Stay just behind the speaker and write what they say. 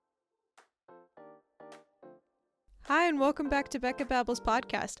Hi, and welcome back to Becca Babbles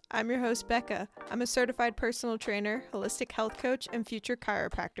podcast. I'm your host, Becca. I'm a certified personal trainer, holistic health coach, and future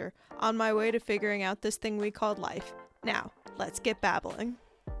chiropractor on my way to figuring out this thing we call life. Now, let's get babbling.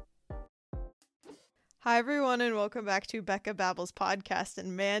 Hi, everyone, and welcome back to Becca Babbles podcast.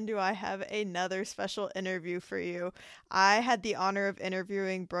 And man, do I have another special interview for you. I had the honor of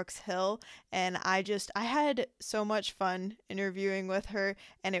interviewing Brooks Hill, and I had so much fun interviewing with her,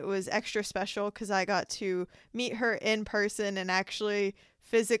 and it was extra special because I got to meet her in person and actually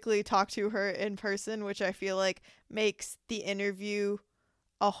physically talk to her in person, which I feel like makes the interview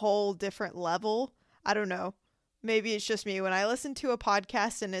a whole different level. I don't know. Maybe it's just me. When I listen to a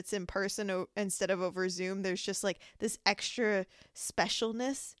podcast and it's in person instead of over Zoom, there's just like this extra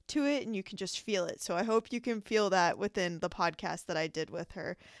specialness to it and you can just feel it. So I hope you can feel that within the podcast that I did with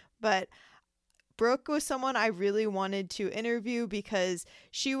her. But Brooke was someone I really wanted to interview because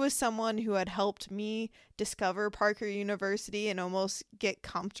she was someone who had helped me discover Parker University and almost get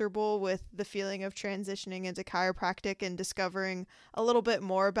comfortable with the feeling of transitioning into chiropractic and discovering a little bit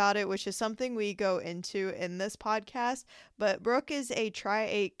more about it, which is something we go into in this podcast. But Brooke is a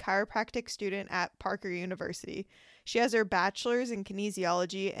Tri-8 chiropractic student at Parker University. She has her bachelor's in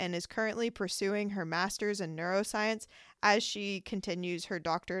kinesiology and is currently pursuing her master's in neuroscience as she continues her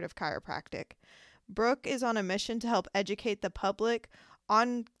doctorate of chiropractic. Brooke is on a mission to help educate the public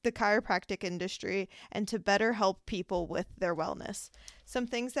on the chiropractic industry and to better help people with their wellness. Some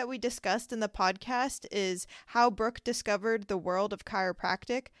things that we discussed in the podcast is how Brooke discovered the world of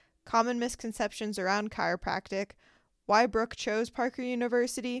chiropractic, common misconceptions around chiropractic, why Brooke chose Parker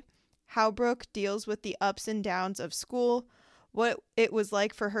University, how Brooke deals with the ups and downs of school, what it was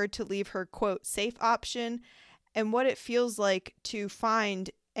like for her to leave her, quote, safe option, and what it feels like to find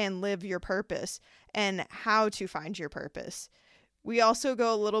and live your purpose and how to find your purpose. We also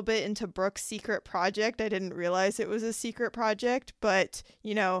go a little bit into Brooke's secret project. I didn't realize it was a secret project, but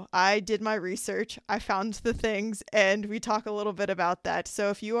I did my research. I found the things and we talk a little bit about that. So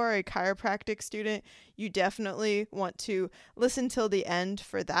if you are a chiropractic student, you definitely want to listen till the end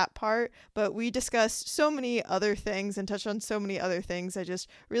for that part. But we discussed so many other things and touched on so many other things. I just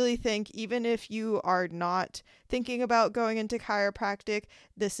really think even if you are not thinking about going into chiropractic,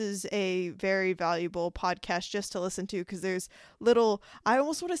 this is a very valuable podcast just to listen to because there's little, I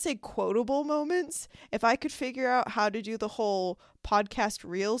almost want to say quotable moments. If I could figure out how to do the whole podcast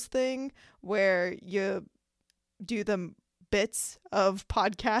reels thing where you do the bits of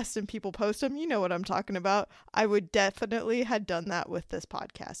podcasts and people post them, you know what I'm talking about. I would definitely have done that with this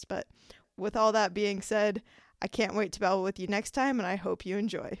podcast. But with all that being said, I can't wait to babble with you next time and I hope you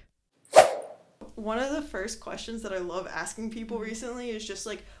enjoy. One of the first questions that I love asking people recently is just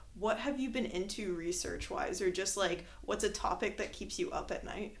like, what have you been into research-wise, or just like, what's a topic that keeps you up at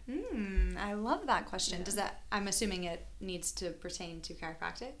night? I love that question. Yeah. Does that? I'm assuming it needs to pertain to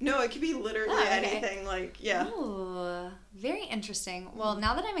chiropractic. No, it could be literally anything. Like, yeah. Ooh, very interesting. Well,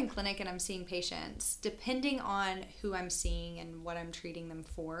 now that I'm in clinic and I'm seeing patients, depending on who I'm seeing and what I'm treating them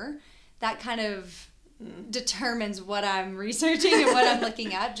for, that kind of determines what I'm researching and what I'm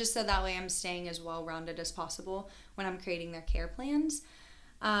looking at, just so that way I'm staying as well-rounded as possible when I'm creating their care plans.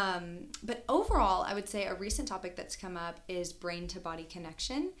 But overall, I would say a recent topic that's come up is brain-to-body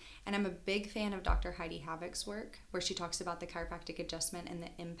connection, and I'm a big fan of Dr. Heidi Havoc's work, where she talks about the chiropractic adjustment and the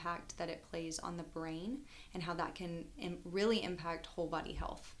impact that it plays on the brain and how that can really impact whole body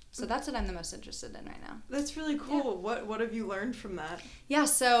health. So that's what I'm the most interested in right now. That's really cool. Yeah. What have you learned from that? Yeah,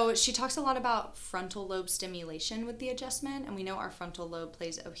 so she talks a lot about frontal lobe stimulation with the adjustment, and we know our frontal lobe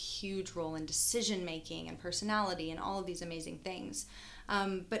plays a huge role in decision making and personality and all of these amazing things.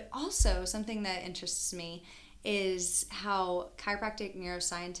 But also something that interests me is how chiropractic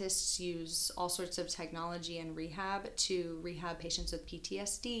neuroscientists use all sorts of technology and rehab to rehab patients with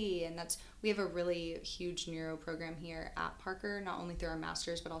PTSD. And we have a really huge neuro program here at Parker, not only through our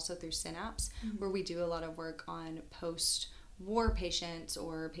master's, but also through Synapse, where we do a lot of work on post-war patients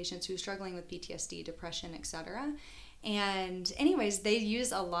or patients who are struggling with PTSD, depression, etc. And anyways, they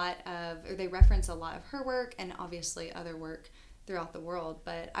reference a lot of her work and obviously other work throughout the world,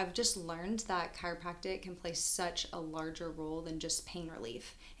 but I've just learned that chiropractic can play such a larger role than just pain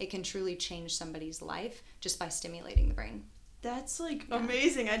relief. It can truly change somebody's life just by stimulating the brain. That's like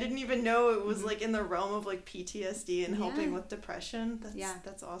amazing. I didn't even know it was like in the realm of like PTSD and helping with depression.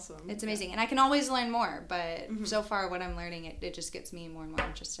 That's awesome. It's amazing. And I can always learn more, but so far what I'm learning, it just gets me more and more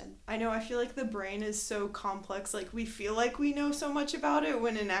interested. I know. I feel like the brain is so complex. Like we feel like we know so much about it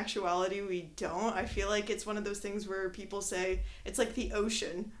when in actuality we don't. I feel like it's one of those things where people say it's like the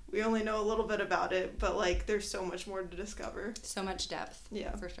ocean. We only know a little bit about it, but like there's so much more to discover. So much depth.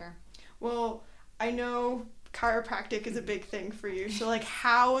 Yeah. For sure. Well, I know chiropractic is a big thing for you. So like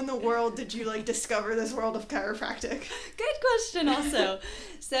how in the world did you like discover this world of chiropractic? Good question also.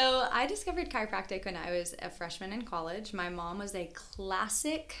 So I discovered chiropractic when I was a freshman in college. My mom was a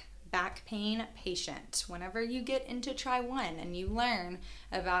classic back pain patient. Whenever you get into Try One and you learn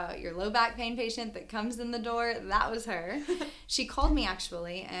about your low back pain patient that comes in the door, that was her. She called me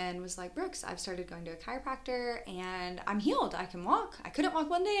actually and was like, Brooks, I've started going to a chiropractor and I'm healed. I can walk. I couldn't walk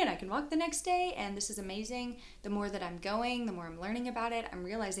one day and I can walk the next day, and this is amazing. The more that I'm going, the more I'm learning about it. I'm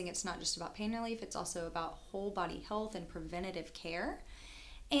realizing it's not just about pain relief, it's also about whole body health and preventative care.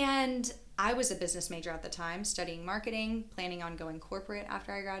 And I was a business major at the time, studying marketing, planning on going corporate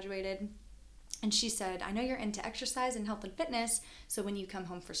after I graduated. And she said, I know you're into exercise and health and fitness, so when you come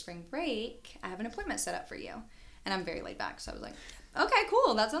home for spring break, I have an appointment set up for you. And I'm very laid back, so I was like, okay,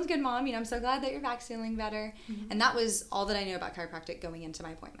 cool, that sounds good, Mom. I'm so glad that your back's feeling better. Mm-hmm. And that was all that I knew about chiropractic going into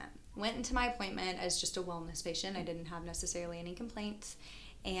my appointment. Went into my appointment as just a wellness patient. I didn't have necessarily any complaints.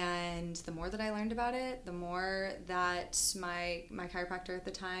 And the more that I learned about it, the more that my chiropractor at the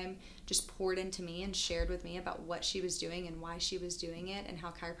time just poured into me and shared with me about what she was doing and why she was doing it and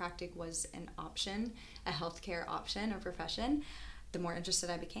how chiropractic was an option, a healthcare option, a profession, the more interested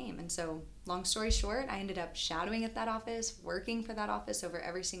I became. And so, long story short, I ended up shadowing at that office, working for that office over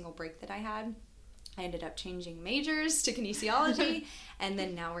every single break that I had. I ended up changing majors to kinesiology, and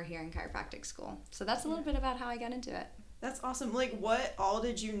then now we're here in chiropractic school. So that's a little bit about how I got into it. That's awesome. Like, what all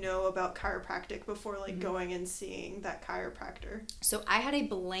did you know about chiropractic before, like, going and seeing that chiropractor? So I had a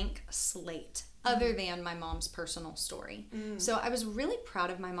blank slate other than my mom's personal story. So I was really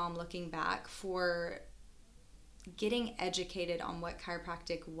proud of my mom looking back for getting educated on what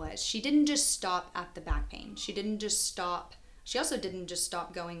chiropractic was. She didn't just stop at the back pain. She also didn't just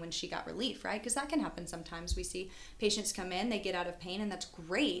stop going when she got relief, right? Because that can happen sometimes. We see patients come in, they get out of pain, and that's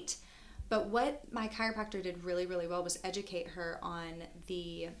great. But what my chiropractor did really, really well was educate her on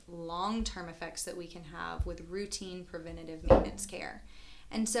the long-term effects that we can have with routine preventative maintenance care.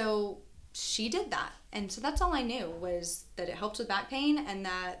 And so she did that. And so that's all I knew, was that it helped with back pain and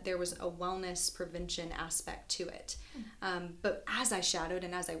that there was a wellness prevention aspect to it. But as I shadowed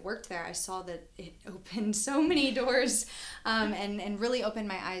and as I worked there, I saw that it opened so many doors and really opened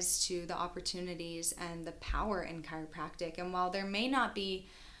my eyes to the opportunities and the power in chiropractic. And while there may not be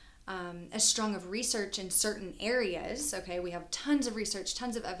as strong of research in certain areas, okay, we have tons of research,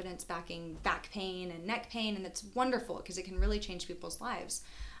 tons of evidence backing back pain and neck pain, and it's wonderful because it can really change people's lives.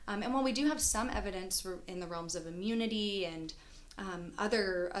 And while we do have some evidence in the realms of immunity and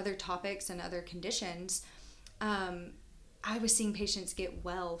other topics and other conditions, I was seeing patients get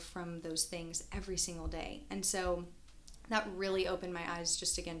well from those things every single day. And so that really opened my eyes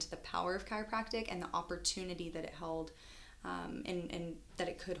just again to the power of chiropractic and the opportunity that it held and that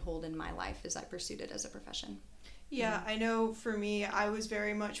it could hold in my life as I pursued it as a profession. Yeah, I know for me, I was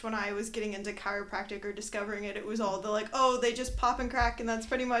very much, when I was getting into chiropractic or discovering it, it was all the like, oh, they just pop and crack and that's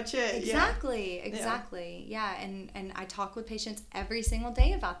pretty much it. Exactly. Yeah. And I talk with patients every single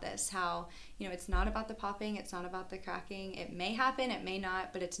day about this, how, it's not about the popping, it's not about the cracking. It may happen, it may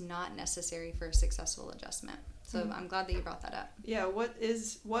not, but it's not necessary for a successful adjustment. So I'm glad that you brought that up. Yeah,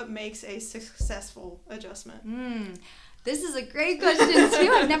 what makes a successful adjustment? This is a great question,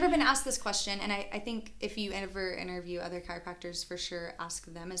 too. I've never been asked this question, and I think if you ever interview other chiropractors, for sure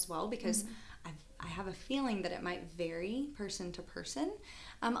ask them as well, because I have a feeling that it might vary person to person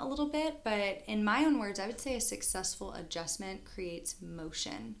a little bit, but in my own words, I would say a successful adjustment creates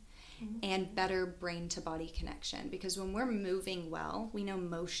motion and better brain-to-body connection, because when we're moving well, we know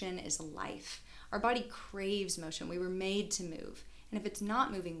motion is life. Our body craves motion. We were made to move, and if it's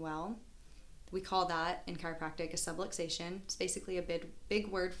not moving well, we call that in chiropractic a subluxation. It's basically a big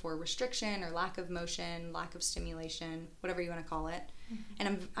word for restriction or lack of motion, lack of stimulation, whatever you want to call it.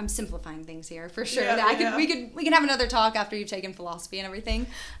 And I'm simplifying things here for sure. We can have another talk after you've taken philosophy and everything.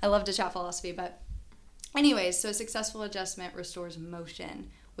 I love to chat philosophy, but anyways, so a successful adjustment restores motion,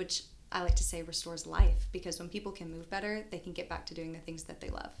 which I like to say restores life, because when people can move better, they can get back to doing the things that they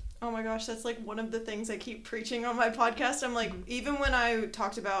love. Oh my gosh, that's like one of the things I keep preaching on my podcast. I'm like, even when I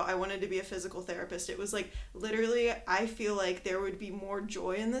talked about I wanted to be a physical therapist, it was like, literally, I feel like there would be more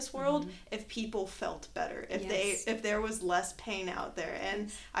joy in this world if people felt better, if there was less pain out there.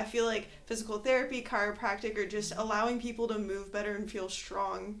 And I feel like physical therapy, chiropractic, or just allowing people to move better and feel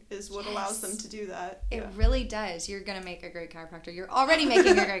strong is what allows them to do that. It really does. You're going to make a great chiropractor. You're already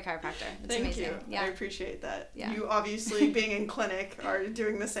making a great chiropractor. It's Thank amazing. you. Yeah. I appreciate that. Yeah. You obviously, being in clinic, are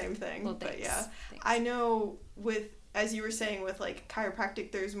doing the same thing. Well, but thanks. yeah, Thanks. I know as you were saying, with like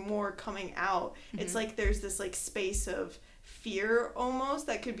chiropractic, there's more coming out. It's like there's this like space of fear almost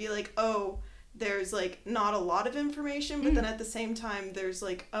that could be like, oh, there's like not a lot of information, but then at the same time there's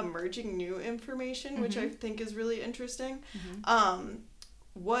like emerging new information, which I think is really interesting.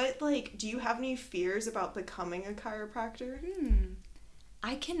 What, like, do you have any fears about becoming a chiropractor?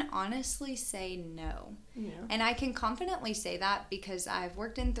 I can honestly say no. Yeah. And I can confidently say that because I've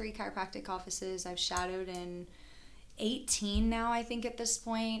worked in 3 chiropractic offices. I've shadowed in 18 now, I think, at this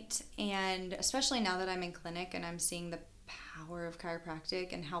point. And especially now that I'm in clinic and I'm seeing the power of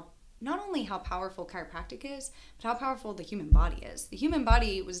chiropractic and how not only how powerful chiropractic is, but how powerful the human body is. The human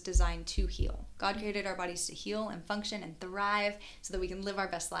body was designed to heal. God created our bodies to heal and function and thrive so that we can live our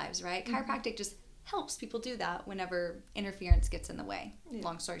best lives, right? Chiropractic just helps people do that whenever interference gets in the way.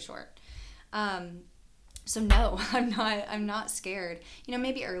 Long story short. So no, I'm not scared.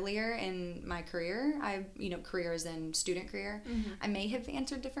 Maybe earlier in my career, career as in student career, I may have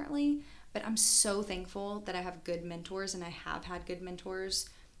answered differently, but I'm so thankful that I have good mentors, and I have had good mentors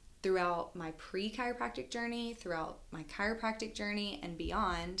throughout my pre-chiropractic journey, throughout my chiropractic journey, and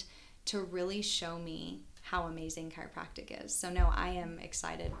beyond, to really show me how amazing chiropractic is. So no, I am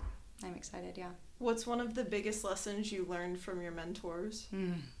excited. I'm excited, yeah. What's one of the biggest lessons you learned from your mentors?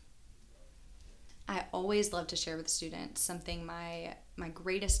 I always love to share with students something my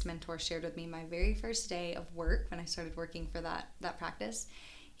greatest mentor shared with me my very first day of work when I started working for that practice.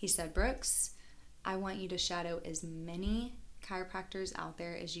 He said, Brooks, I want you to shadow as many chiropractors out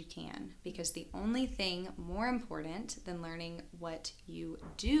there as you can, because the only thing more important than learning what you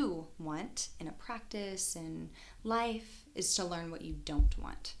do want in a practice and life is to learn what you don't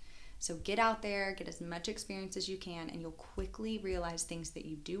want. So get out there, get as much experience as you can, and you'll quickly realize things that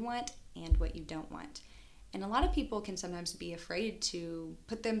you do want and what you don't want. And a lot of people can sometimes be afraid to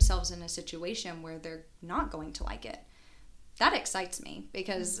put themselves in a situation where they're not going to like it. That excites me,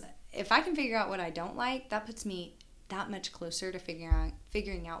 because if I can figure out what I don't like, that puts me that much closer to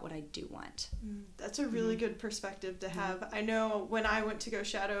figuring out what I do want. That's a really good perspective to have. I know when I went to go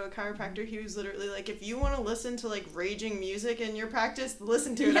shadow a chiropractor, he was literally like, if you want to listen to like raging music in your practice,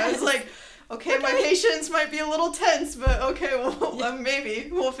 listen to it. I was like, okay, my patients might be a little tense, but okay, well, maybe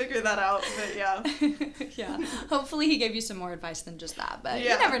we'll figure that out. But yeah. Hopefully he gave you some more advice than just that, but you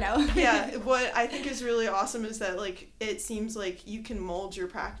never know. What I think is really awesome is that like it seems like you can mold your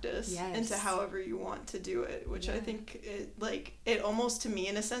practice into however you want to do it, which I think it almost, to me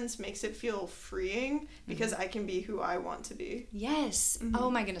in a sense, makes it feel freeing, because I can be who I want to be. Yes. Oh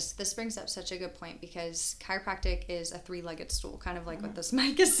my goodness, this brings up such a good point, because chiropractic is a 3-legged stool, kind of like what this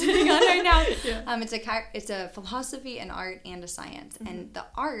mic is sitting on right now. It's a philosophy, an art, and a science. And the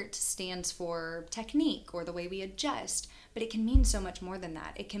art stands for technique, or the way we adjust, but it can mean so much more than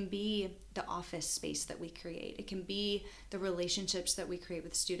that. It can be the office space that we create. It can be the relationships that we create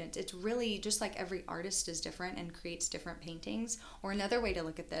with students. It's really just like every artist is different and creates different paintings. Or another way to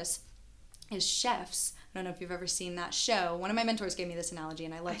look at this is chefs. I don't know if you've ever seen that show. One of my mentors gave me this analogy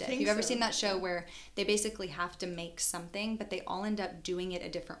and I loved it. If you've ever seen that show where they basically have to make something, but they all end up doing it a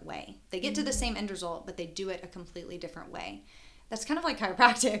different way. They get to the same end result, but they do it a completely different way. That's kind of like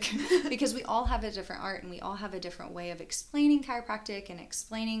chiropractic, because we all have a different art and we all have a different way of explaining chiropractic and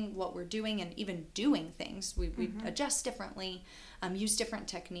explaining what we're doing and even doing things. We adjust differently, use different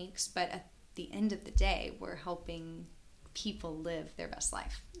techniques, but at the end of the day, we're helping people live their best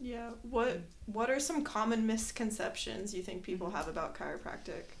life. Yeah. What are some common misconceptions you think people have about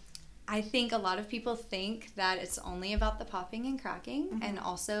chiropractic? I think a lot of people think that it's only about the popping and cracking, and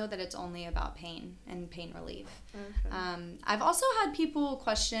also that it's only about pain and pain relief. Okay. I've also had people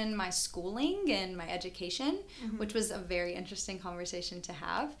question my schooling and my education, which was a very interesting conversation to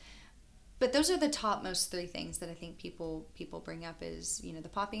have. But those are the topmost 3 things that I think people bring up is, the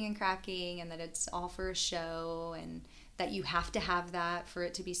popping and cracking, and that it's all for a show, and that you have to have that for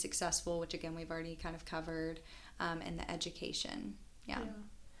it to be successful, which again we've already kind of covered, and the education. Yeah.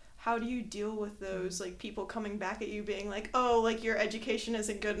 How do you deal with those, like, people coming back at you being like, oh, like, your education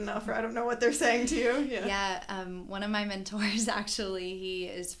isn't good enough, or I don't know what they're saying to you? One of my mentors, actually, he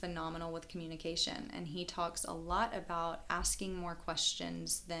is phenomenal with communication, and he talks a lot about asking more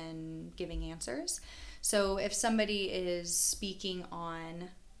questions than giving answers. So if somebody is speaking on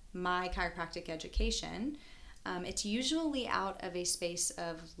my chiropractic education, it's usually out of a space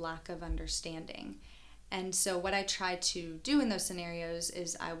of lack of understanding. And so what I try to do in those scenarios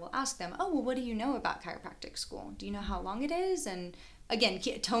is I will ask them, oh, well, what do you know about chiropractic school? Do you know how long it is? And again,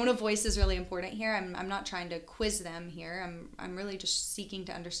 tone of voice is really important here. I'm not trying to quiz them here. I'm really just seeking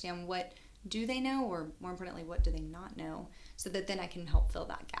to understand what do they know, or more importantly, what do they not know, so that then I can help fill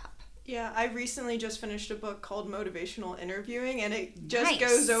that gap. Yeah, I recently just finished a book called Motivational Interviewing, and it just Nice.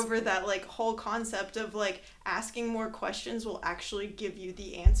 goes over that like whole concept of like asking more questions will actually give you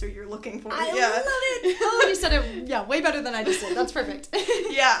the answer you're looking for. I yeah. love it. Oh, you said it, yeah, way better than I just did. That's perfect.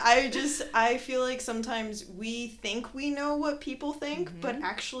 Yeah, I feel like sometimes we think we know what people think, but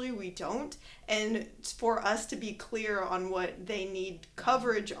actually we don't. And for us to be clear on what they need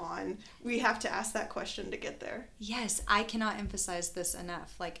coverage on, we have to ask that question to get there. Yes, I cannot emphasize this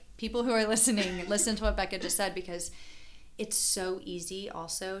enough. Like, people who are listening, listen to what Becca just said, because it's so easy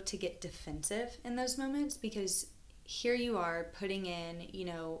also to get defensive in those moments, because here you are putting in, you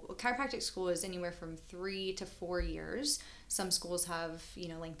know, chiropractic school is anywhere from 3 to 4 years. Some schools have, you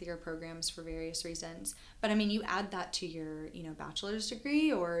know, lengthier programs for various reasons. But I mean, you add that to your, you know, bachelor's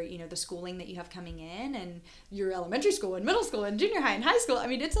degree, or, you know, the schooling that you have coming in, and your elementary school and middle school and junior high and high school. I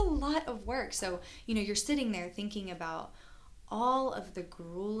mean, it's a lot of work. So, you know, you're sitting there thinking about all of the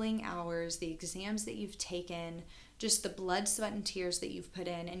grueling hours, the exams that you've taken, just the blood, sweat, and tears that you've put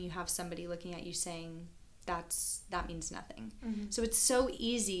in, and you have somebody looking at you saying, that means nothing. So it's so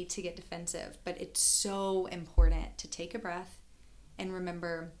easy to get defensive, but it's so important to take a breath and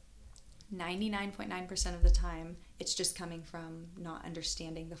remember 99.9% of the time it's just coming from not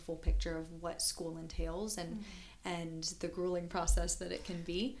understanding the full picture of what school entails and the grueling process that it can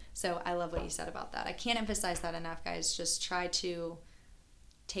be. So I love what you said about that. I can't emphasize that enough, guys. Just try to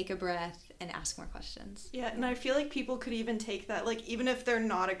take a breath and ask more questions. Yeah, and I feel like people could even take that, like, even if they're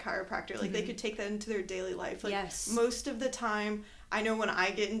not a chiropractor, like, they could take that into their daily life. Like, Yes. most of the time, I know when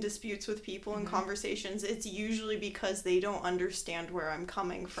I get in disputes with people in conversations, it's usually because they don't understand where I'm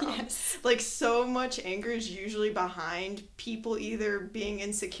coming from. Yes. Like, so much anger is usually behind people either being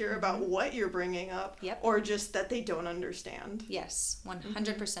insecure about what you're bringing up, Yep. or just that they don't understand. Yes,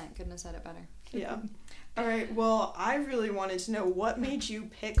 100%. Couldn't have said it better. Yeah. All right, well, I really wanted to know what made you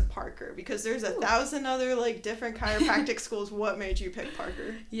pick Parker, because there's 1,000 other, like, different chiropractic schools. What made you pick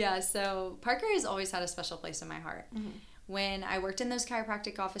Parker? Yeah, so Parker has always had a special place in my heart. When I worked in those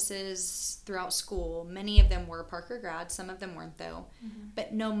chiropractic offices throughout school, many of them were Parker grads, some of them weren't though.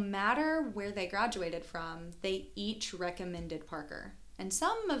 But no matter where they graduated from, they each recommended Parker. And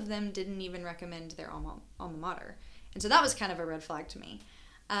some of them didn't even recommend their alma mater. And so that was kind of a red flag to me.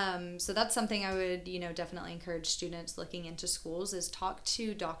 So that's something I would, you know, definitely encourage students looking into schools, is talk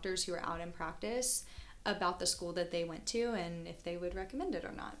to doctors who are out in practice about the school that they went to and if they would recommend it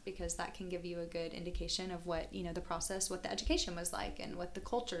or not, because that can give you a good indication of what, you know, the process, what the education was like and what the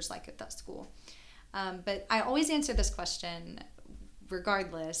culture's like at that school. But I always answer this question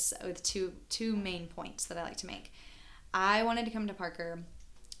regardless with two main points that I like to make. I wanted to come to Parker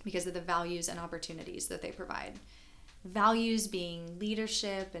because of the values and opportunities that they provide. Values being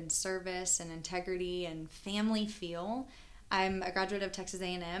leadership and service and integrity and family feel. I'm a graduate of Texas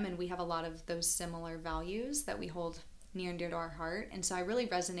A&M, and we have a lot of those similar values that we hold near and dear to our heart. And so I really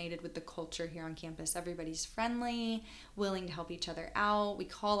resonated with the culture here on campus. Everybody's friendly, willing to help each other out. We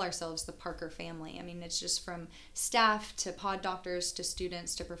call ourselves the Parker family. I mean, it's just from staff to pod doctors to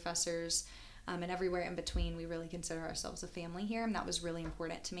students to professors, and everywhere in between. We really consider ourselves a family here, and that was really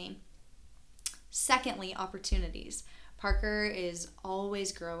important to me. Secondly, opportunities. Parker is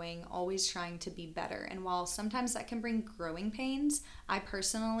always growing, always trying to be better. And while sometimes that can bring growing pains, I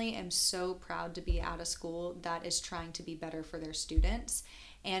personally am so proud to be at a school that is trying to be better for their students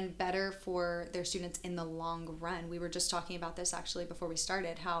and better for their students in the long run. We were just talking about this actually before we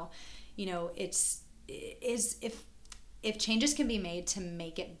started, how, you know, if changes can be made to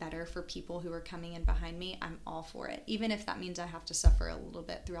make it better for people who are coming in behind me, I'm all for it, even if that means I have to suffer a little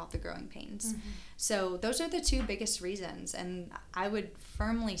bit throughout the growing pains. So those are the two biggest reasons, and I would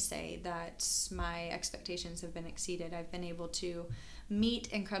firmly say that my expectations have been exceeded. I've been able to meet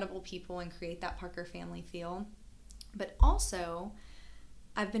incredible people and create that Parker family feel, but also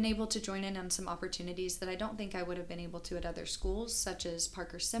I've been able to join in on some opportunities that I don't think I would have been able to at other schools, such as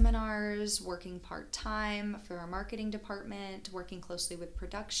Parker seminars, working part-time for our marketing department, working closely with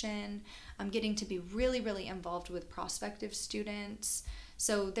production. I'm getting to be really, really involved with prospective students.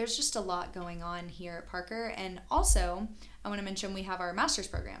 So there's just a lot going on here at Parker. And also, I want to mention we have our master's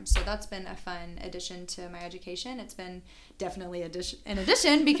program. So that's been a fun addition to my education. It's been definitely an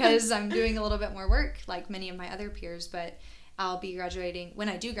addition because I'm doing a little bit more work like many of my other peers, but I'll be graduating. When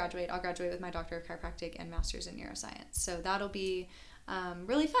I do graduate, I'll graduate with my Doctor of Chiropractic and Master's in Neuroscience. So that'll be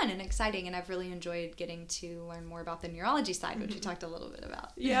really fun and exciting. And I've really enjoyed getting to learn more about the neurology side, which we talked a little bit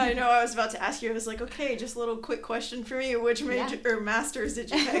about. Yeah, I know. I was about to ask you. I was like, okay, just a little quick question for me. Which major or masters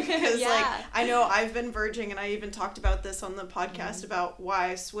did you pick? Because like I know I've been verging, and I even talked about this on the podcast about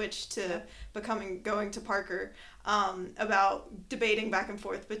why I switched to going to Parker. About debating back and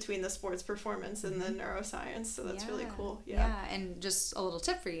forth between the sports performance and the neuroscience. So that's really cool. Yeah, and just a little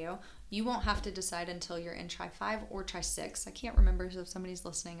tip for you. You won't have to decide until you're in Tri 5 or Tri 6. I can't remember, so if somebody's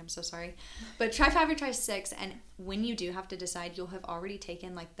listening, I'm so sorry. But Tri 5 or Tri 6, and when you do have to decide, you'll have already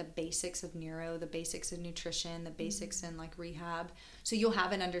taken like the basics of neuro, the basics of nutrition, the basics in like rehab. So you'll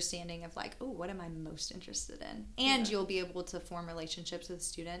have an understanding of like, oh, what am I most interested in? And you'll be able to form relationships with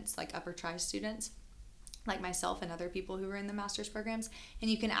students, like upper Tri students, like myself and other people who are in the master's programs, and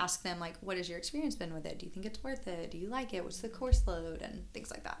you can ask them like, what has your experience been with it? Do you think it's worth it? Do you like it? What's the course load? And things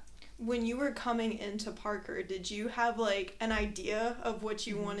like that. When you were coming into Parker, did you have like an idea of what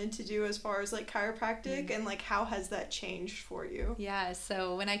you wanted to do as far as like chiropractic, and like how has that changed for you? Yeah,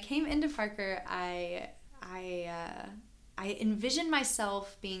 so when I came into Parker, I envisioned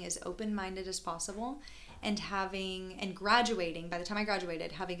myself being as open-minded as possible, and graduating, by the time I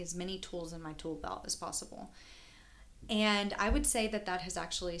graduated, having as many tools in my tool belt as possible. And I would say that has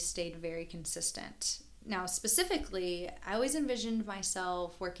actually stayed very consistent. Now, specifically, I always envisioned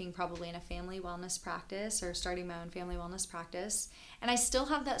myself working probably in a family wellness practice or starting my own family wellness practice. And I still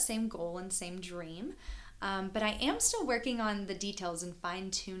have that same goal and same dream. But I am still working on the details and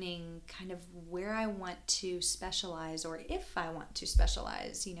fine-tuning kind of where I want to specialize, or if I want to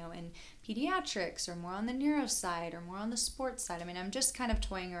specialize, in pediatrics or more on the neuro side or more on the sports side. I mean, I'm just kind of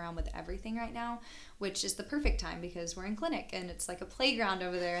toying around with everything right now, which is the perfect time because we're in clinic and it's like a playground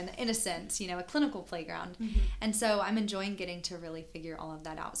over there in the innocence, a clinical playground. And so I'm enjoying getting to really figure all of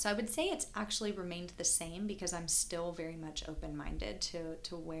that out. So I would say it's actually remained the same because I'm still very much open-minded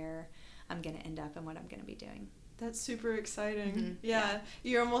to where I'm going to end up and what I'm going to be doing. That's super exciting. Yeah.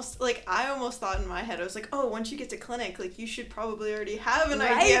 You're almost like, I almost thought in my head, I was like, oh, once you get to clinic, like you should probably already have an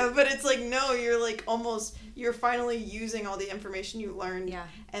idea, but it's like, no, you're like you're finally using all the information you learned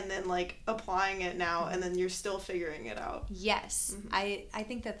and then like applying it now, and then you're still figuring it out. Yes. I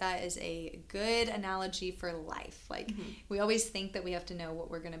think that is a good analogy for life. Like we always think that we have to know what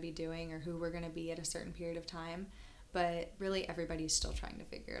we're going to be doing or who we're going to be at a certain period of time, but really everybody's still trying to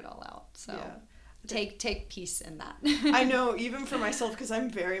figure it all out. So take peace in that. I know, even for myself, because I'm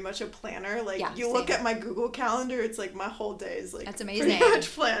very much a planner. Like you look at my Google Calendar, it's like my whole day is like that's amazing. Pretty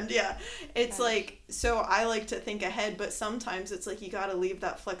much planned. Yeah, it's like, so I like to think ahead, but sometimes it's like you got to leave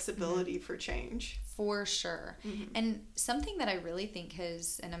that flexibility for change. For sure. And something that I really think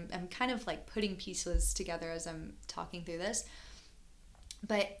and I'm kind of like putting pieces together as I'm talking through this,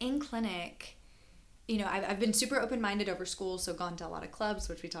 but in clinic, I've been super open-minded over school, so gone to a lot of clubs,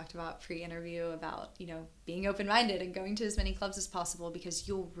 which we talked about pre-interview about, being open-minded and going to as many clubs as possible, because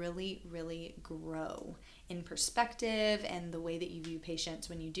you'll really, really grow in perspective and the way that you view patients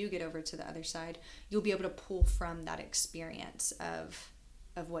when you do get over to the other side. You'll be able to pull from that experience of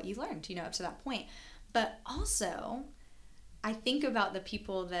what you've learned, up to that point. But also, I think about the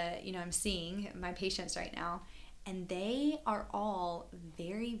people that, I'm seeing, my patients right now, and they are all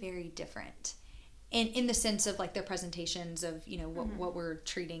very, very different. In the sense of like their presentations of what we're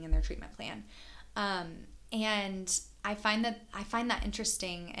treating in their treatment plan, and I find that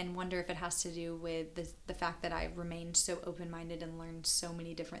interesting and wonder if it has to do with the fact that I remained so open-minded and learned so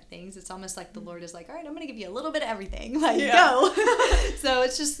many different things. It's almost like the Lord is like, all right, I'm going to give you a little bit of everything, go. So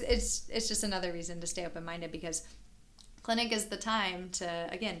it's just another reason to stay open-minded, because clinic is the time to,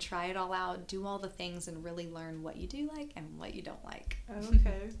 again, try it all out, do all the things, and really learn what you do like and what you don't like.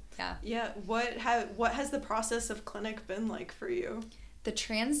 Okay. Yeah. What has the process of clinic been like for you? The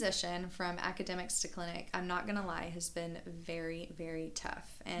transition from academics to clinic, I'm not going to lie, has been very, very tough.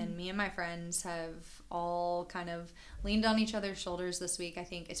 And me and my friends have all kind of leaned on each other's shoulders this week. I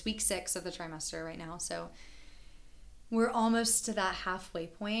think it's week 6 of the trimester right now. So we're almost to that halfway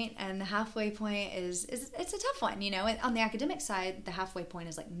point, and the halfway point is it's a tough one, On the academic side, the halfway point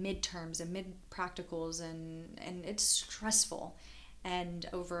is like midterms and mid-practicals, and it's stressful. And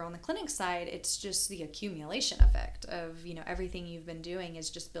over on the clinic side, it's just the accumulation effect of, everything you've been doing is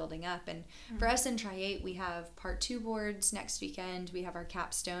just building up. And for us in Tri-8, we have Part 2 boards next weekend. We have our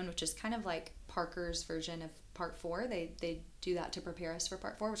capstone, which is kind of like Parker's version of Part 4. They do that to prepare us for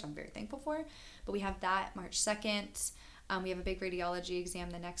Part 4, which I'm very thankful for. But we have that March 2nd. We have a big radiology exam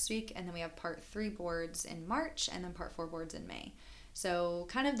the next week, and then we have Part 3 boards in March, and then Part 4 boards in May. So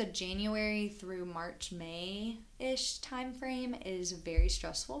kind of the January through March, May-ish time frame is very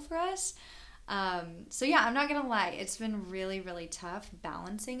stressful for us. So yeah, I'm not gonna lie, it's been really, really tough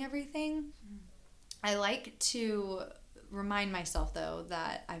balancing everything. I like to remind myself though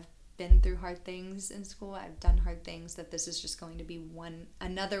that I've been through hard things in school. I've done hard things, that this is just going to be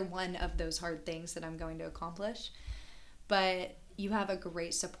another one of those hard things that I'm going to accomplish. But you have a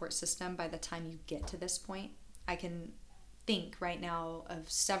great support system by the time you get to this point. I can think right now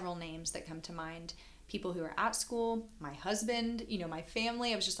of several names that come to mind. People who are at school, my husband, my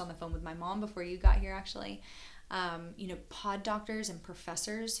family. I was just on the phone with my mom before you got here, actually. Pod doctors and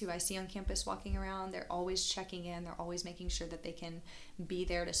professors who I see on campus walking around. They're always checking in. They're always making sure that they can be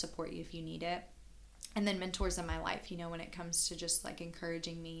there to support you if you need it. And then mentors in my life, when it comes to just like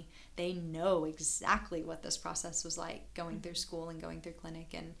encouraging me, they know exactly what this process was like going through school and going through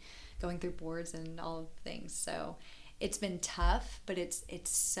clinic and going through boards and all of the things. So it's been tough, but it's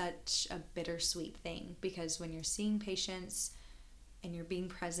such a bittersweet thing, because when you're seeing patients and you're being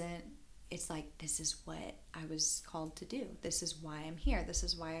present, it's like, this is what I was called to do. This is why I'm here. This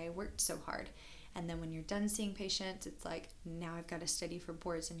is why I worked so hard. And then when you're done seeing patients, it's like, now I've got to study for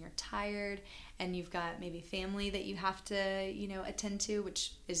boards, and you're tired, and you've got maybe family that you have to, attend to,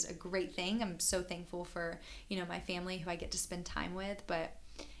 which is a great thing. I'm so thankful for, my family who I get to spend time with, but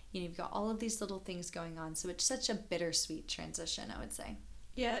you've got all of these little things going on. So it's such a bittersweet transition, I would say.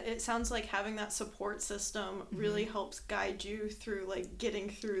 Yeah, it sounds like having that support system really helps guide you through like getting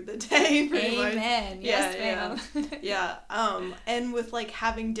through the day. Amen. Much. Yes, ma'am. Yeah. And with like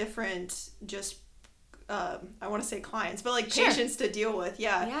having different I want to say clients, but like patients to deal with.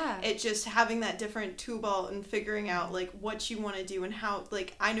 Yeah. It just having that different tool belt and figuring out like what you want to do and how,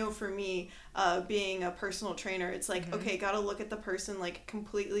 like, I know for me, being a personal trainer, it's like, okay, got to look at the person like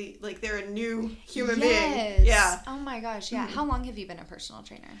completely, like they're a new human being. Yeah. Oh my gosh. Yeah. How long have you been a personal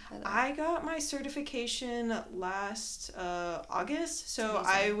trainer? I got my certification last August. So amazing.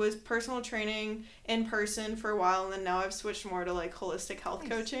 I was personal training in person for a while, and then now I've switched more to like holistic health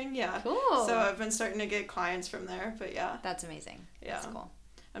coaching. Yeah. Cool. So I've been starting to get clients from there, but yeah. That's amazing. Yeah. That's cool.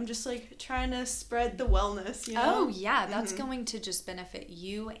 I'm just like trying to spread the wellness, Oh yeah, that's going to just benefit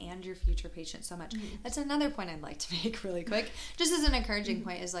you and your future patients so much. That's another point I'd like to make really quick, just as an encouraging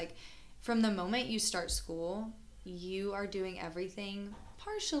point, is like, from the moment you start school, you are doing everything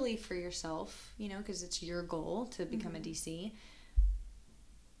partially for yourself, because it's your goal to become a DC,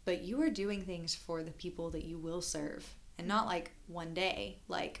 but you are doing things for the people that you will serve, and not like one day,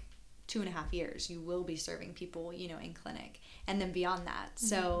 like 2.5 years, you will be serving people, in clinic, and then beyond that.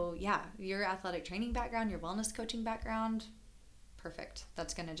 So yeah, your athletic training background, your wellness coaching background, perfect.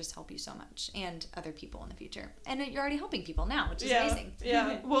 That's going to just help you so much, and other people in the future. And you're already helping people now, which is amazing.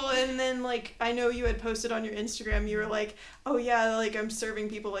 Yeah. Well, and then like, I know you had posted on your Instagram, you were like, oh yeah, like I'm serving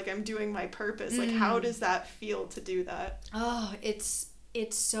people, like I'm doing my purpose. Like, how does that feel to do that? Oh, it's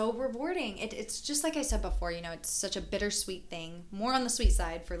so rewarding. It's just like I said before, it's such a bittersweet thing, more on the sweet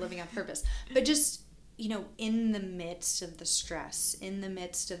side for living on purpose, but just, in the midst of the stress, in the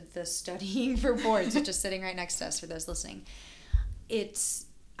midst of the studying for boards, which is sitting right next to us for those listening,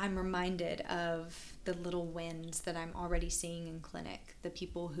 I'm reminded of the little wins that I'm already seeing in clinic, the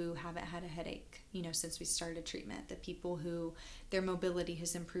people who haven't had a headache, since we started treatment, the people who their mobility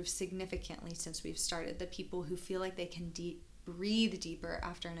has improved significantly since we've started, the people who feel like they can breathe deeper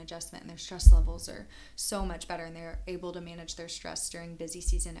after an adjustment, and their stress levels are so much better, and they're able to manage their stress during busy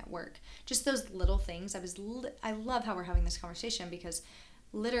season at work. Just those little things. I love how we're having this conversation, because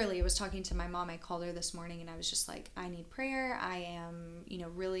literally I was talking to my mom. I called her this morning, and I was just like, I need prayer. I am,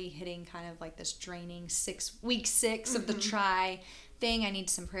 really hitting kind of like this draining week 6 of the try thing. I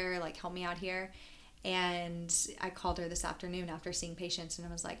need some prayer, like help me out here. And I called her this afternoon after seeing patients, and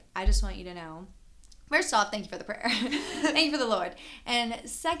I was like, I just want you to know, first off, thank you for the prayer. Thank you for the Lord. And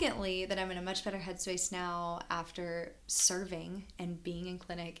secondly, that I'm in a much better headspace now after serving and being in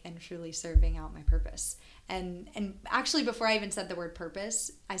clinic and truly serving out my purpose. And actually, before I even said the word purpose,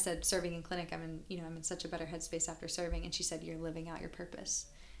 I said serving in clinic. I'm in such a better headspace after serving. And she said, you're living out your purpose.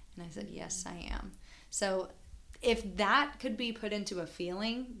 And I said, yes, I am. So if that could be put into a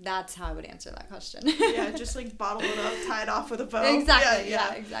feeling, that's how I would answer that question. Yeah, just like bottle it up, tie it off with a bow. Exactly.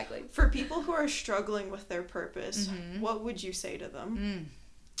 Yeah, exactly. For people who are struggling with their purpose, what would you say to them?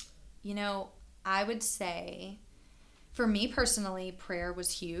 I would say, for me personally, prayer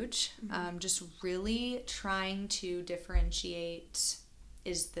was huge. Just really trying to differentiate,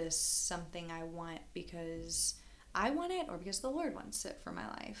 is this something I want because I want it, or because the Lord wants it for my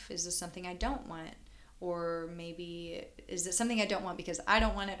life? Is this something I don't want? Or maybe, is it something I don't want because I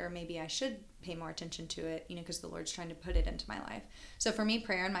don't want it, or maybe I should pay more attention to it, because the Lord's trying to put it into my life. So for me,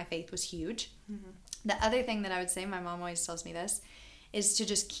 prayer and my faith was huge. The other thing that I would say, my mom always tells me this, is to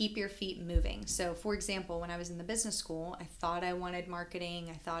just keep your feet moving. So for example, when I was in the business school, I thought I wanted marketing,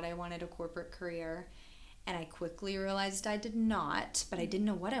 I thought I wanted a corporate career, and I quickly realized I did not, but I didn't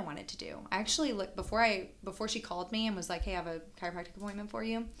know what I wanted to do. I actually looked before she called me and was like, "Hey, I have a chiropractic appointment for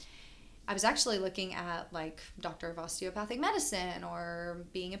you." I was actually looking at like doctor of osteopathic medicine or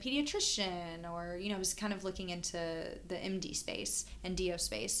being a pediatrician, or I was kind of looking into the MD space and DO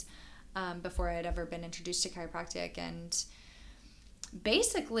space before I had ever been introduced to chiropractic. And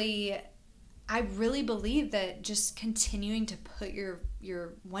basically, I really believe that just continuing to put your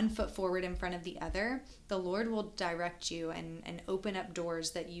one foot forward in front of the other, the Lord will direct you and open up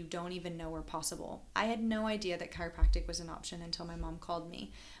doors that you don't even know were possible. I had no idea that chiropractic was an option until my mom called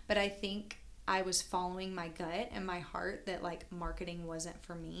me. But I think I was following my gut and my heart that like marketing wasn't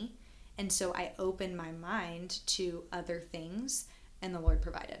for me. And so I opened my mind to other things, and the Lord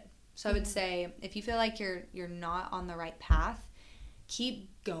provided. So I would say, if you feel like you're not on the right path, keep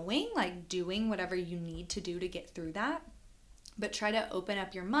going, like doing whatever you need to do to get through that. But try to open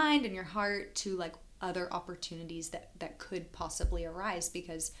up your mind and your heart to like other opportunities that could possibly arise,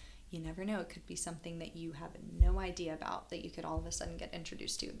 because you never know. It could be something that you have no idea about that you could all of a sudden get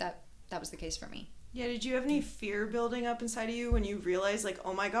introduced to. That was the case for me. Yeah, did you have any fear building up inside of you when you realized, like,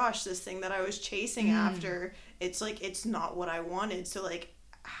 oh my gosh, this thing that I was chasing after, it's like, it's not what I wanted. So, like,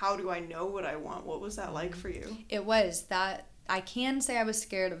 how do I know what I want? What was that like for you? It was that, I can say I was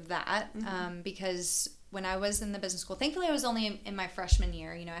scared of that because when I was in the business school, thankfully I was only in my freshman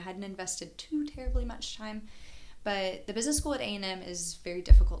year. I hadn't invested too terribly much time. But the business school at A&M is very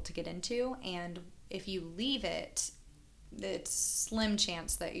difficult to get into, and if you leave it, it's slim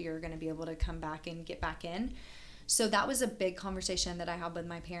chance that you're going to be able to come back and get back in. So that was a big conversation that I had with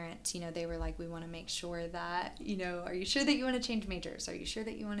my parents. They were like, we want to make sure that, are you sure that you want to change majors? Are you sure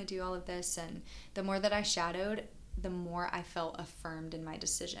that you want to do all of this? And the more that I shadowed, the more I felt affirmed in my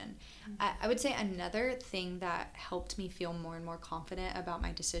decision. I would say another thing that helped me feel more and more confident about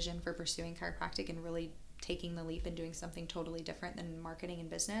my decision for pursuing chiropractic and really taking the leap and doing something totally different than marketing and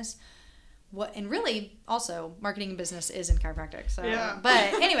business. And really, also, marketing and business is in chiropractic. So, yeah.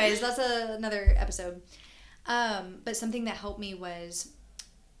 But anyways, that's another episode. But something that helped me was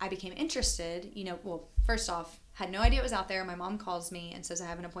I became interested. Well, first off, had no idea it was out there. My mom calls me and says, I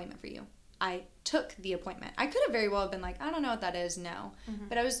have an appointment for you. I took the appointment. I could have very well been like, I don't know what that is. No.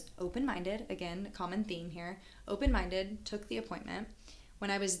 But I was open-minded. Again, common theme here. Open-minded, took the appointment. When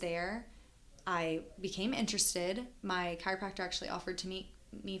I was there, I became interested. My chiropractor actually offered to meet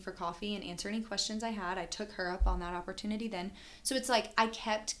me for coffee and answer any questions I had. I took her up on that opportunity then. So it's like I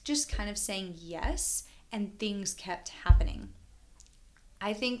kept just kind of saying yes, and things kept happening.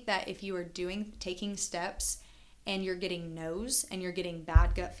 I think that if you are taking steps and you're getting no's and you're getting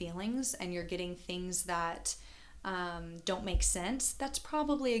bad gut feelings and you're getting things that don't make sense, that's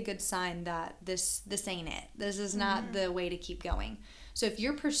probably a good sign that this ain't it. This is not the way to keep going. So if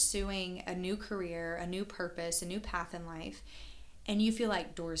you're pursuing a new career, a new purpose, a new path in life, and you feel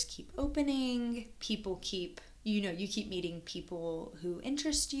like doors keep opening, people keep, you keep meeting people who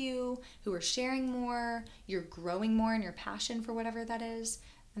interest you, who are sharing more, you're growing more in your passion for whatever that is,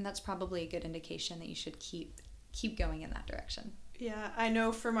 and that's probably a good indication that you should keep going in that direction. Yeah, I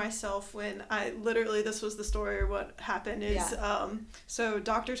know for myself when this was the story, what happened is, so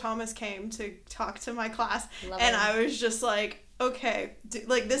Dr. Thomas came to talk to my class, and I was just like, okay,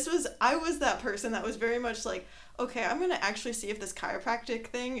 I was that person that was very much like, okay, I'm going to actually see if this chiropractic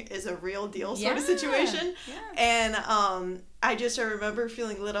thing is a real deal sort of situation. Yeah. And I remember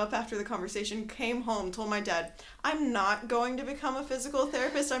feeling lit up after the conversation, came home, told my dad, I'm not going to become a physical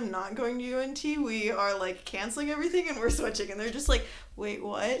therapist. I'm not going to UNT. We are like canceling everything and we're switching. And they're just like, wait,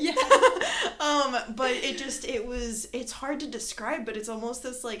 what? Yeah. But it's hard to describe, but it's almost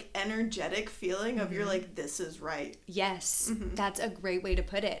this like energetic feeling of you're like, this is right. Yes. That's a great way to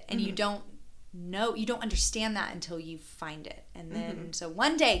put it. And you don't understand that until you find it. And then, so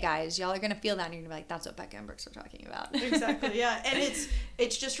one day, guys, y'all are going to feel that and you're going to be like, that's what Becca and Brooks are talking about. Exactly, yeah. And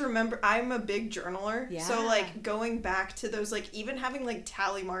it's just remember, I'm a big journaler. Yeah. So, like, going back to those, like, even having, like,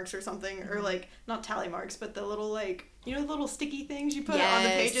 tally marks or something, or, like, not tally marks, but the little, like, the little sticky things you put on the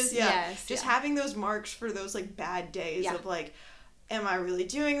pages? Yeah. Yes, just having those marks for those, like, bad days of, like, am I really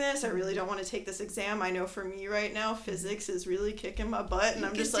doing this? I really don't want to take this exam. I know for me right now, physics is really kicking my butt, and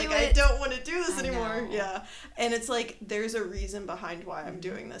I'm just like, I don't want to do this anymore. Yeah. And it's like, there's a reason behind why I'm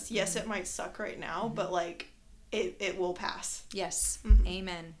doing this. Yes, it might suck right now, but like, it will pass. Yes.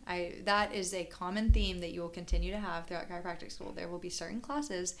 Amen. That is a common theme that you will continue to have throughout chiropractic school. There will be certain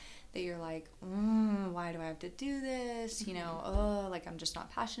classes that you're like, why do I have to do this? Like, I'm just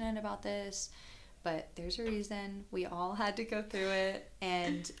not passionate about this. but there's a reason. We all had to go through it,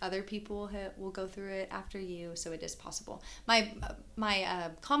 and other people will go through it after you, so it is possible.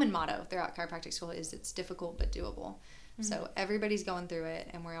 My common motto throughout chiropractic school is it's difficult but doable. Mm-hmm. So everybody's going through it,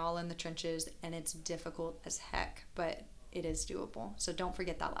 and we're all in the trenches, and it's difficult as heck, but it is doable. So don't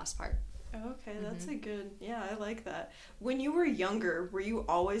forget that last part. Okay, that's a good, yeah, I like that. When you were younger, were you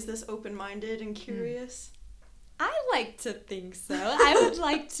always this open-minded and curious? I like to think so. I would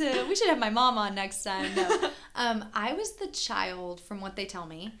like to, we should have my mom on next time. No. I was the child, from what they tell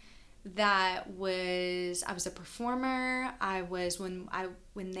me, I was a performer. I was, when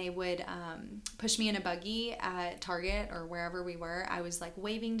they would push me in a buggy at Target or wherever we were, I was like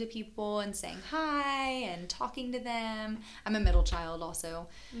waving to people and saying hi and talking to them. I'm a middle child also.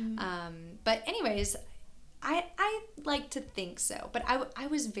 But anyways, I like to think so. But I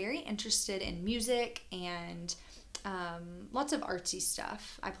was very interested in music and lots of artsy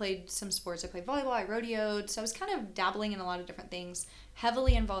stuff. I played some sports. I played volleyball, I rodeoed. So I was kind of dabbling in a lot of different things.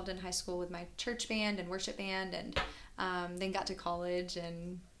 Heavily involved in high school with my church band and worship band, and then got to college,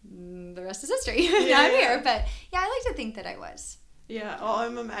 and the rest is history. Now I'm here. But yeah, I like to think that I was. Yeah, all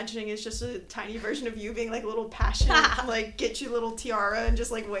I'm imagining is just a tiny version of you being like a little passionate, like get your little tiara and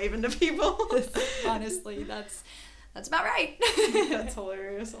just like waving to people. Honestly, that's about right. That's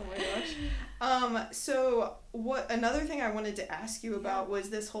hilarious. Oh my gosh. So another thing I wanted to ask you about was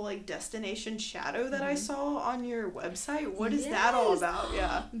this whole like Destination Shadow that I saw on your website. What is that all about?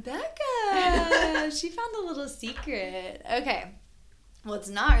 Yeah. Becca, she found a little secret. Okay. Well, it's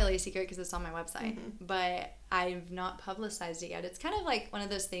not really a secret because it's on my website, but I've not publicized it yet. It's kind of like one of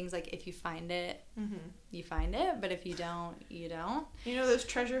those things, like if you find it, you find it, but if you don't, you don't. You know those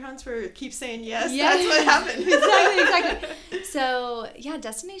treasure hunts where you keep saying yes? That's what happened. Exactly. So, yeah,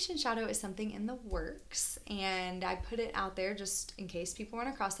 Destination Shadow is something in the works, and I put it out there just in case people run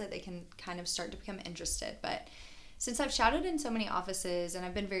across it, they can kind of start to become interested. But since I've shadowed in so many offices, and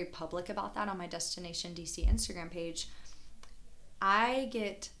I've been very public about that on my Destination DC Instagram page, I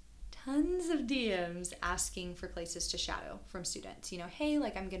get tons of DMs asking for places to shadow from students. You know, hey,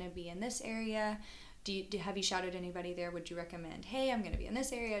 like I'm going to be in this area. Have you shadowed anybody there? Would you recommend? Hey, I'm going to be in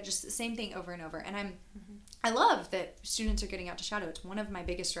this area. Just the same thing over and over. And I love that students are getting out to shadow. It's one of my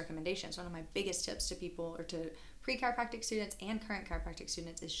biggest recommendations. One of my biggest tips to people, or to pre-chiropractic students and current chiropractic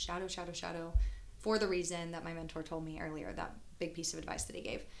students, is shadow, shadow, shadow, for the reason that my mentor told me earlier, that big piece of advice that he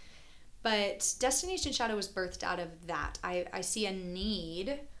gave. But Destination Shadow was birthed out of that. I see a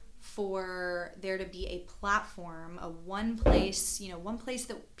need for there to be a platform, one place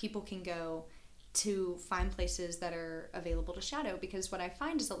that people can go to find places that are available to shadow. Because what I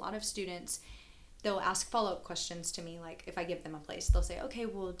find is a lot of students, they'll ask follow-up questions to me, like if I give them a place, they'll say, okay,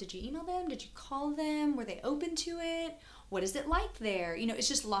 well, did you email them? Did you call them? Were they open to it? What is it like there? You know, it's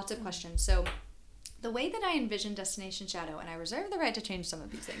just lots of questions. So the way that I envision Destination Shadow, and I reserve the right to change some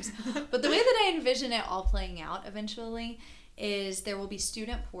of these things, but the way that I envision it all playing out eventually is there will be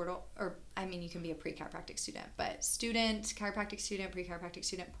student portal, or I mean, you can be a pre-chiropractic student, but student, chiropractic student, pre-chiropractic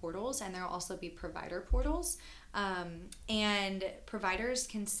student portals, and there will also be provider portals. And providers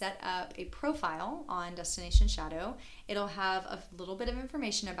can set up a profile on Destination Shadow. It'll have a little bit of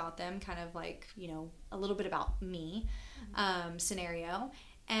information about them, kind of like, you know, a little bit about me scenario.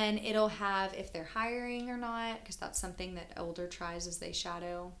 And it'll have if they're hiring or not, because that's something that older tries as they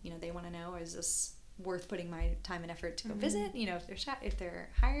shadow. You know, they want to know, is this worth putting my time and effort to go visit? You know, if they're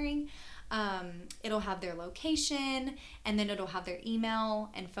hiring. It'll have their location, and then it'll have their email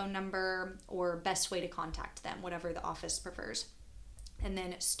and phone number, or best way to contact them, whatever the office prefers. And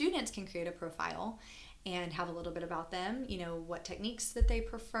then students can create a profile and have a little bit about them, you know, what techniques that they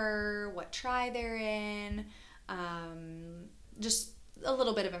prefer, what tri they're in, just a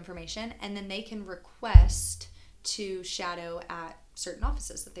little bit of information, and then they can request to shadow at certain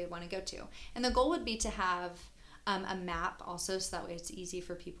offices that they want to go to. And the goal would be to have a map also, so that way it's easy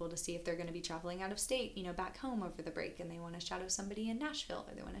for people to see if they're going to be traveling out of state, you know, back home over the break, and they want to shadow somebody in Nashville,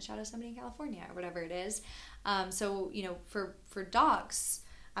 or they want to shadow somebody in California, or whatever it is. So, you know, for docs,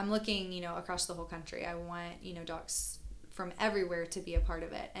 I'm looking, you know, across the whole country. I want, you know, docs from everywhere to be a part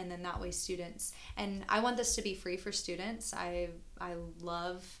of it, and then that way students, and I want this to be free for students. I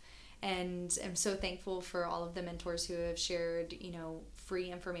love and am so thankful for all of the mentors who have shared, you know,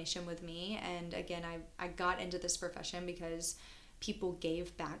 free information with me. And again, I got into this profession because people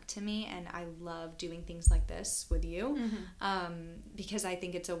gave back to me, and I love doing things like this with you, because I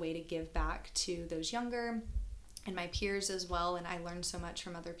think it's a way to give back to those younger, and my peers as well, and I learned so much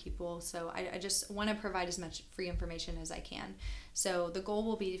from other people. So I just want to provide as much free information as I can. So the goal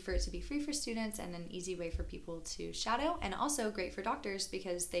will be for it to be free for students and an easy way for people to shadow, and also great for doctors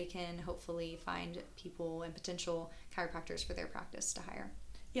because they can hopefully find people and potential chiropractors for their practice to hire.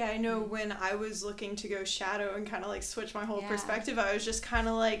 Yeah, I know when I was looking to go shadow and kind of like switch my whole perspective, I was just kind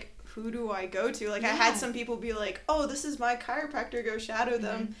of like, who do I go to? Like I had some people be like, oh, this is my chiropractor, go shadow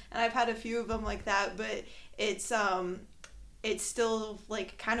them. And I've had a few of them like that, but it's still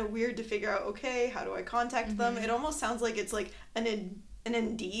like kind of weird to figure out, okay, how do I contact them? It almost sounds like it's like an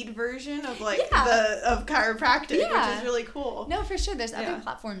Indeed version of like of chiropractic, which is really cool. No, for sure. There's other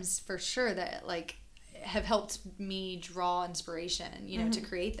platforms for sure that like have helped me draw inspiration, to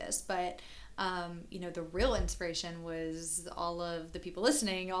create this. But, the real inspiration was all of the people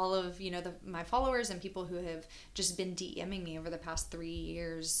listening, all of, my followers and people who have just been DMing me over the past 3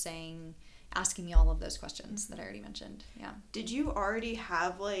 years asking me all of those questions that I already mentioned. Yeah. Did you already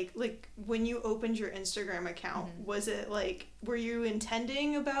have like when you opened your Instagram account, was it like, were you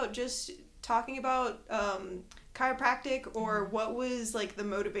intending about just talking about, chiropractic, or what was like the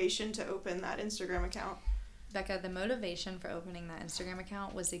motivation to open that Instagram account? Becca, the motivation for opening that Instagram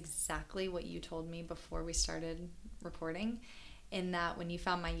account was exactly what you told me before we started recording, in that when you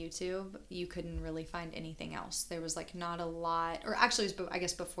found my YouTube, you couldn't really find anything else. There was like not a lot, or actually it was, I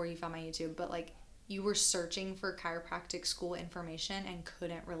guess, before you found my YouTube, but like you were searching for chiropractic school information and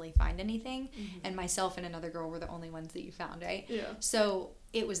couldn't really find anything. And myself and another girl were the only ones that you found, right? Yeah. So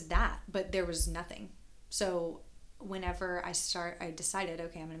it was that, but there was nothing. So whenever I decided,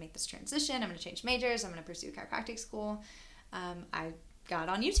 okay, I'm going to make this transition. I'm going to change majors. I'm going to pursue chiropractic school. I got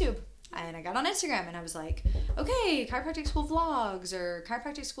on YouTube and I got on Instagram and I was like, okay, chiropractic school vlogs or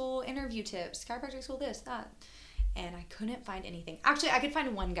chiropractic school interview tips, chiropractic school this, that. And I couldn't find anything. Actually, I could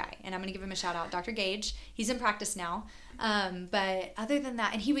find one guy, and I'm going to give him a shout out, Dr. Gage. He's in practice now. But other than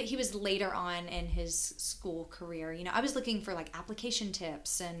that, and he was later on in his school career. I was looking for like application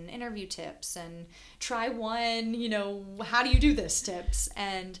tips and interview tips and try one, how do you do this tips?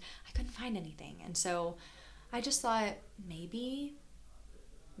 And I couldn't find anything. And so I just thought maybe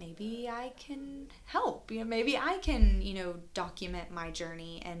I can help. Maybe I can, document my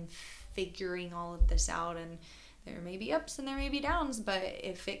journey and figuring all of this out. And there may be ups and there may be downs, but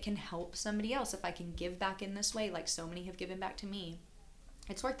if it can help somebody else, if I can give back in this way, like so many have given back to me,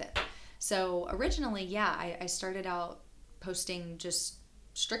 it's worth it. So originally, I started out posting just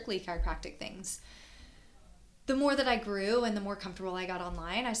strictly chiropractic things. The more that I grew and the more comfortable I got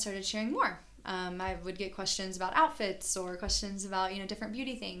online, I started sharing more. I would get questions about outfits or questions about, different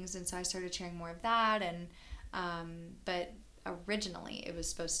beauty things. And so I started sharing more of that. But originally it was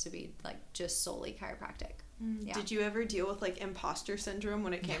supposed to be like just solely chiropractic. Yeah. Did you ever deal with like imposter syndrome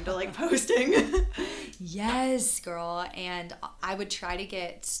when it came to like posting? Yes, girl. And I would try to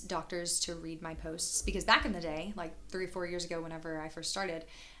get doctors to read my posts because back in the day, like 3 or 4 years ago, whenever I first started,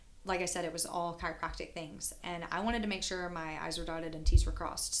 like I said, it was all chiropractic things. And I wanted to make sure my I's were dotted and T's were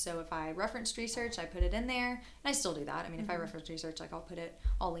crossed. So if I referenced research, I put it in there. And I still do that. I mean, if I reference research, like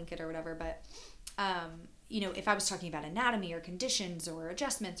I'll link it or whatever. But, if I was talking about anatomy or conditions or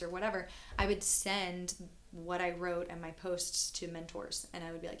adjustments or whatever, I would send what I wrote and my posts to mentors. And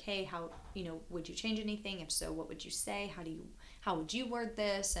I would be like, hey, how, would you change anything? If so, what would you say? How would you word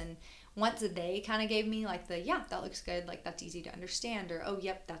this? And once they kind of gave me like that looks good, like that's easy to understand, or oh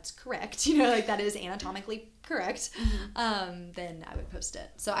yep, that's correct, like that is anatomically correct, then I would post it.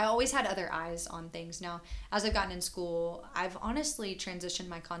 So I always had other eyes on things. Now as I've gotten in school, I've honestly transitioned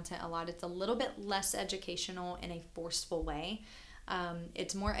my content a lot. It's a little bit less educational in a forceful way.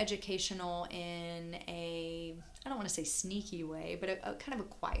 It's more educational in a, I don't want to say sneaky way, but a kind of a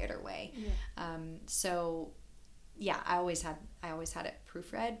quieter way. So yeah, I always had it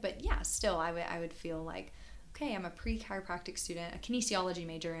proofread, but yeah, still I would feel like, okay, I'm a pre-chiropractic student, a kinesiology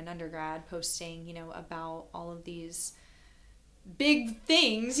major in undergrad, posting, about all of these big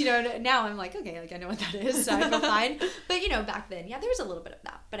things, now I'm like, okay, like I know what that is, so I feel fine. But, back then, yeah, there was a little bit of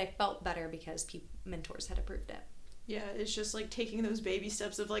that, but I felt better because mentors had approved it. Yeah, it's just like taking those baby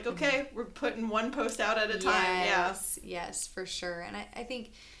steps of like, okay, we're putting one post out at a time. Yes, for sure. And I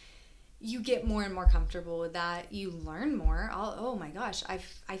think you get more and more comfortable with that. You learn more. Oh my gosh,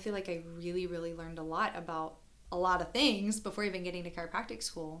 I feel like I really, really learned a lot about a lot of things before even getting to chiropractic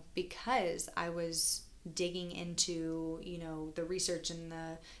school because I was digging into, the research and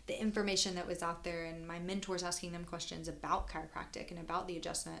the information that was out there, and my mentors asking them questions about chiropractic and about the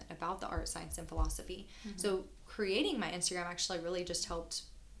adjustment, about the art, science, and philosophy. So creating my Instagram actually really just helped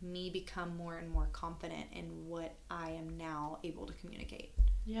me become more and more confident in what I am now able to communicate.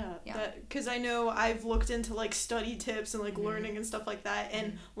 Yeah, Yeah. because I know I've looked into like study tips and like learning and stuff like that,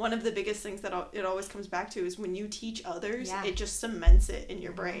 and one of the biggest things that it always comes back to is when you teach others, Yeah. it just cements it in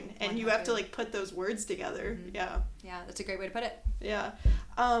your brain, and you have to 100. like put those words together. Yeah. Yeah, that's a great way to put it. Yeah.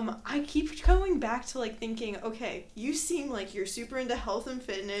 I keep going back to like thinking, okay, you seem like you're super into health and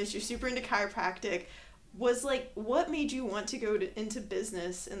fitness, you're super into chiropractic. Was like, what made you want to go into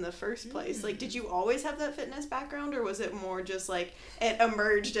business in the first place? Like, did you always have that fitness background, or was it more just like it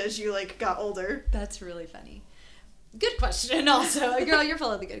emerged as you like got older? That's really funny. Good question also. Girl, you're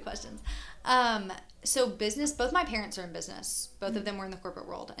full of the good questions. So business, both my parents are in business. Both of them were in the corporate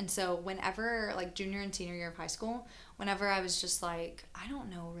world. And so whenever, like junior and senior year of high school, whenever I was just like, I don't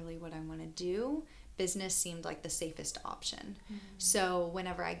know really what I want to do, business seemed like the safest option. So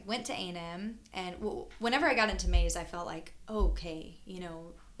whenever I went to A&M and whenever I got into Mays, I felt like, okay, you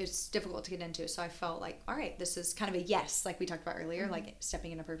know, it's difficult to get into. So I felt like, all right, this is kind of a yes, like we talked about earlier, like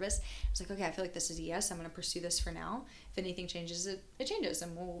stepping into purpose. I was like, okay, I feel like this is a yes. I'm going to pursue this for now. If anything changes, it changes,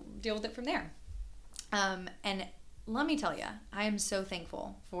 and we'll deal with it from there. And let me tell you, I am so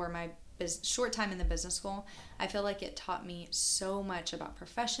thankful for my short time in the business school. I feel like it taught me so much about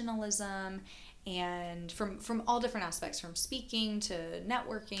professionalism, and from all different aspects, from speaking to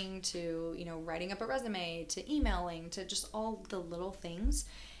networking to, you know, writing up a resume to emailing to just all the little things.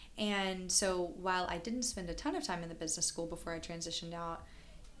 And so while I didn't spend a ton of time in the business school before I transitioned out,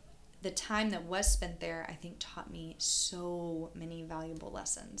 the time that was spent there, I think, taught me so many valuable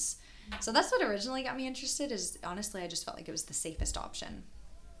lessons. So that's what originally got me interested, is honestly I just felt like it was the safest option.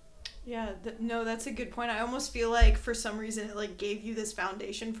 Yeah, no, that's a good point. I almost feel like for some reason it like gave you this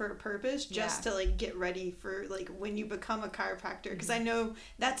foundation for a purpose just to like get ready for like when you become a chiropractor. Because I know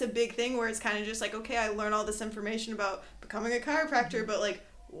that's a big thing where it's kind of just like, okay, I learn all this information about becoming a chiropractor, but like,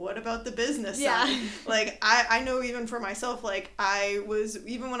 what about the business side? Like, I know even for myself, like,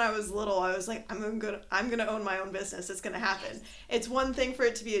 even when I was little, I was like, I'm gonna own my own business. It's gonna happen. Yes. It's one thing for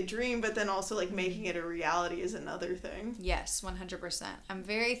it to be a dream, but then also, like, making it a reality is another thing. Yes, 100%. I'm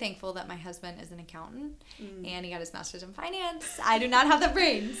very thankful that my husband is an accountant, and he got his master's in finance. I do not have the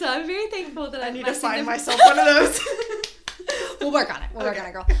brain, so I'm very thankful that I need to find myself one of those. We'll work on it. We'll work on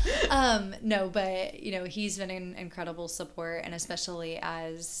it, girl. No, but, you know, he's been an incredible support, and especially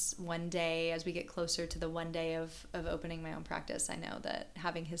as we get closer to the one day of opening my own practice, I know that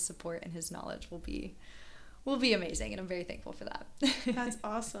having his support and his knowledge will be amazing, and I'm very thankful for that. That's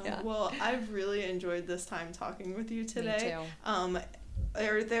awesome. Yeah. Well, I've really enjoyed this time talking with you today. Me too.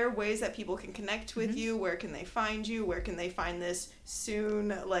 Are there ways that people can connect with you? Where can they find you? Where can they find this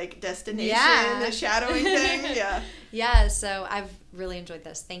soon, like, destination, the shadowing thing? Yeah. Yeah, so I've really enjoyed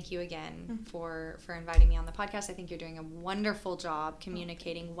this. Thank you again for inviting me on the podcast. I think you're doing a wonderful job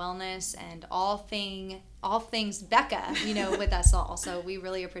communicating wellness and all things Becca, you know, with us all. So we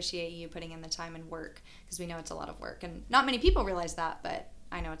really appreciate you putting in the time and work, because we know it's a lot of work. And not many people realize that, but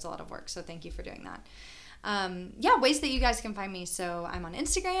I know it's a lot of work. So thank you for doing that. Ways that you guys can find me. So I'm on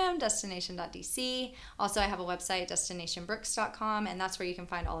Instagram, destination.dc. Also, I have a website, destinationbrooks.com, and that's where you can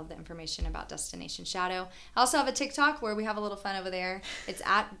find all of the information about Destination Shadow. I also have a TikTok where we have a little fun over there. It's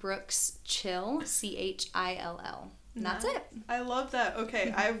at Brooks Chill, CHILL. And that's it. I love that.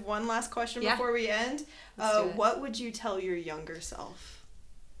 Okay, I have one last question before we end. What would you tell your younger self?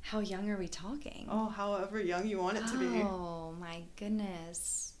 How young are we talking? Oh, however young you want it to be. Oh, my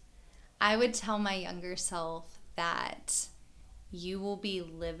goodness. I would tell my younger self that you will be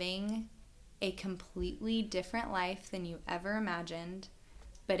living a completely different life than you ever imagined,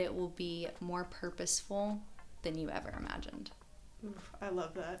 but it will be more purposeful than you ever imagined. Oof, I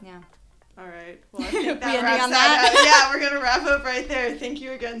love that. Yeah. All right. Well, I think that wraps that up. Yeah, we're going to wrap up right there. Thank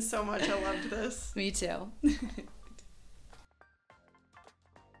you again so much. I loved this. Me too.